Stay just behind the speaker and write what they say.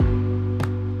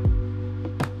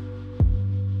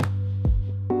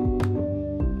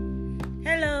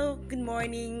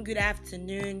morning, good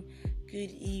afternoon,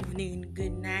 good evening,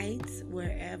 good night,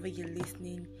 wherever you're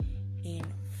listening in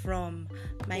from.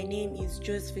 My name is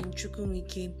Josephine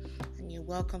Chukwumike, and you're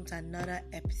welcome to another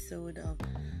episode of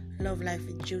Love Life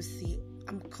with Josie.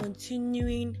 I'm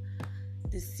continuing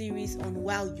the series on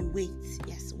While You Wait.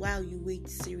 Yes, While You Wait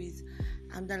series.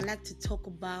 And I'd like to talk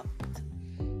about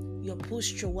your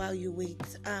posture while you wait.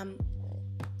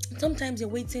 Sometimes you're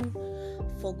waiting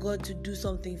for God to do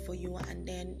something for you, and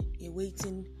then you're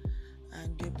waiting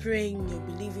and you're praying, you're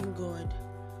believing God,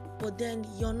 but then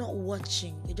you're not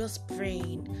watching, you're just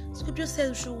praying. Scripture says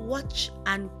you should watch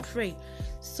and pray.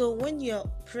 So when you're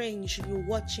praying, you should be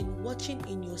watching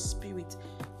in your spirit.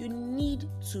 You need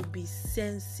to be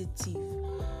sensitive,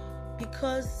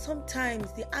 because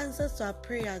sometimes the answers to our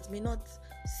prayers may not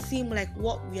seem like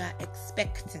what we are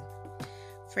expecting.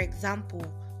 For example,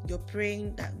 you're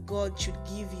praying that God should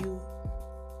give you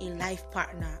a life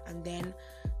partner, and then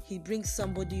he brings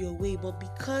somebody your way, but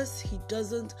because he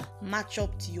doesn't match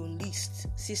up to your list,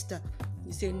 sister,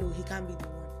 you say no, he can't be the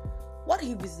one. What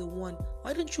if he's the one?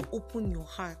 Why don't you open your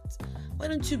heart? Why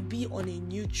don't you be on a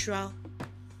neutral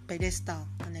pedestal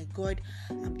and like, God,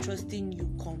 I'm trusting you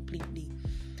completely.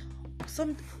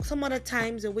 Some other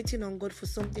times we're waiting on God for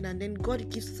something, and then God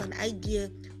gives us an idea,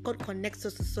 God connects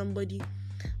us to somebody,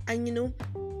 and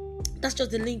that's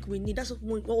just the link we need. That's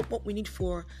what we need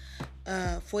for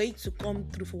it to come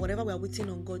through, for whatever we are waiting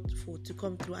on God for to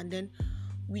come through. And then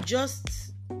we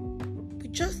just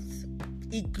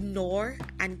ignore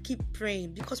and keep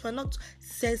praying because we're not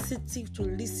sensitive to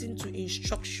listen to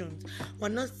instructions. We're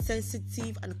not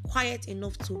sensitive and quiet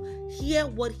enough to hear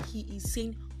what he is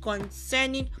saying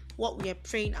concerning what we are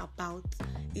praying about.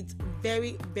 It's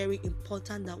very, very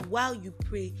important that while you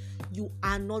pray, you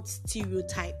are not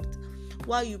stereotyped.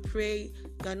 While you pray,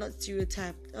 you are not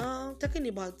stereotyped. Talking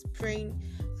about praying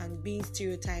and being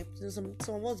stereotyped. Some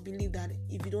of us believe that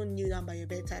if you don't kneel down by your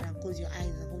bedside and close your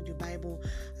eyes and hold your Bible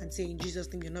and say in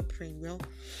Jesus' name, you're not praying. Well,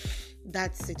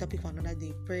 that's a topic for another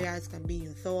day. Prayers can be in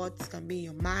your thoughts, can be in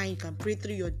your mind. You can pray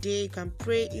through your day. You can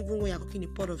pray even when you're cooking a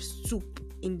pot of soup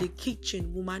in the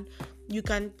kitchen, woman. You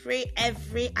can pray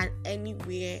every and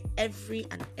anywhere, every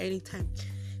and any time,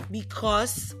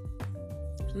 because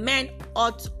men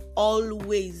ought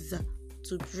always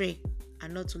to pray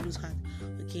and not to lose heart.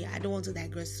 Okay, I don't want to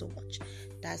digress so much.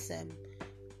 That's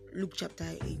Luke chapter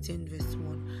 18 verse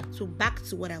 1. So back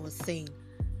to what I was saying.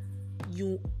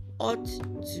 You ought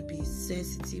to be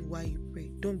sensitive while you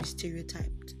pray. Don't be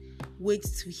stereotyped. Wait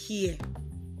to hear.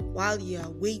 While you are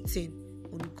waiting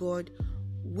on God,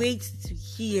 wait to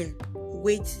hear,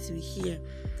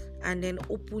 and then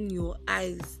open your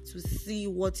eyes to see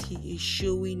what he is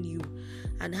showing you,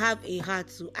 and have a heart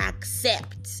to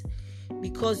accept.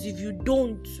 Because if you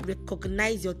don't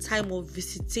recognize your time of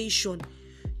visitation,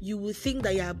 you will think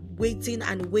that you are waiting.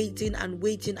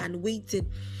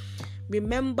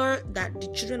 Remember that the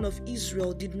children of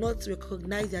Israel did not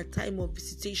recognize their time of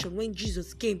visitation. When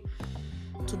Jesus came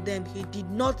to them, he did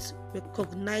not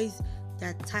recognize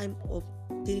their time of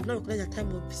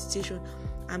visitation,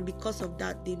 and because of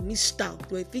that, they missed out.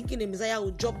 They were thinking the Messiah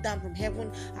would drop down from heaven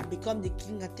and become the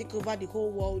king and take over the whole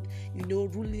world,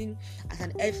 ruling as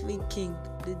an earthly king.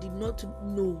 They did not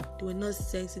know. They were not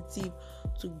sensitive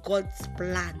to God's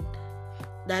plan.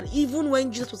 That even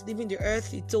when Jesus was leaving the earth,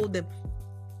 he told them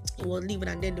he was leaving,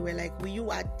 and then they were like, will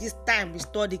you at this time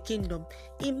restore the kingdom?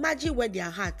 Imagine where their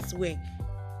hearts were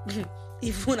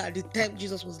even at the time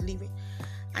Jesus was leaving.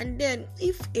 And then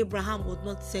if Abraham was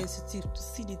not sensitive to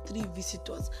see the three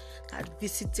visitors that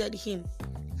visited him,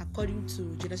 according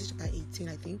to Genesis chapter 18,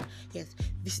 I think, yes,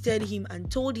 visited him and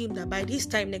told him that by this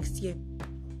time next year,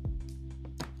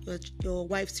 your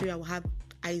wife Sarah will have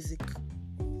Isaac.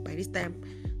 By the time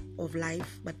of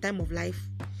life,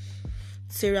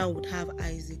 Sarah would have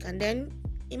Isaac. And then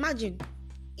imagine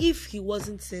if he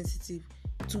wasn't sensitive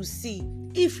to see,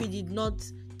 if he did not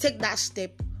take that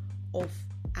step of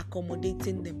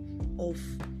accommodating them, of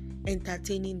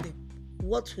entertaining them,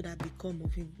 what would have become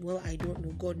of him? Well, I don't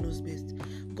know. God knows best.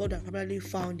 God has probably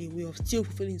found a way of still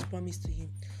fulfilling his promise to him.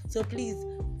 So please,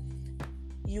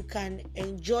 you can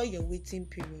enjoy your waiting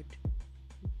period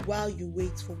while you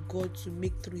wait for God to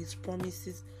make through his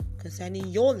promises concerning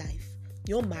your life,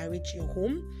 your marriage, your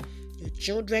home, your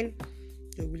children,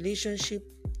 your relationship,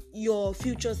 your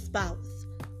future spouse.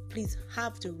 Please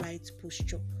have the right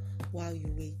posture while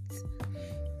you wait.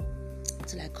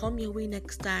 Till I come your way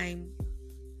next time,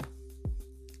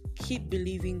 keep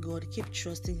believing God, keep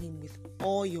trusting him with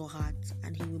all your heart,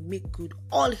 and he will make good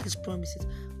all his promises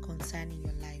concerning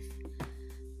your life.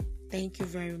 Thank you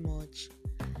very much.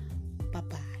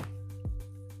 Bye-bye.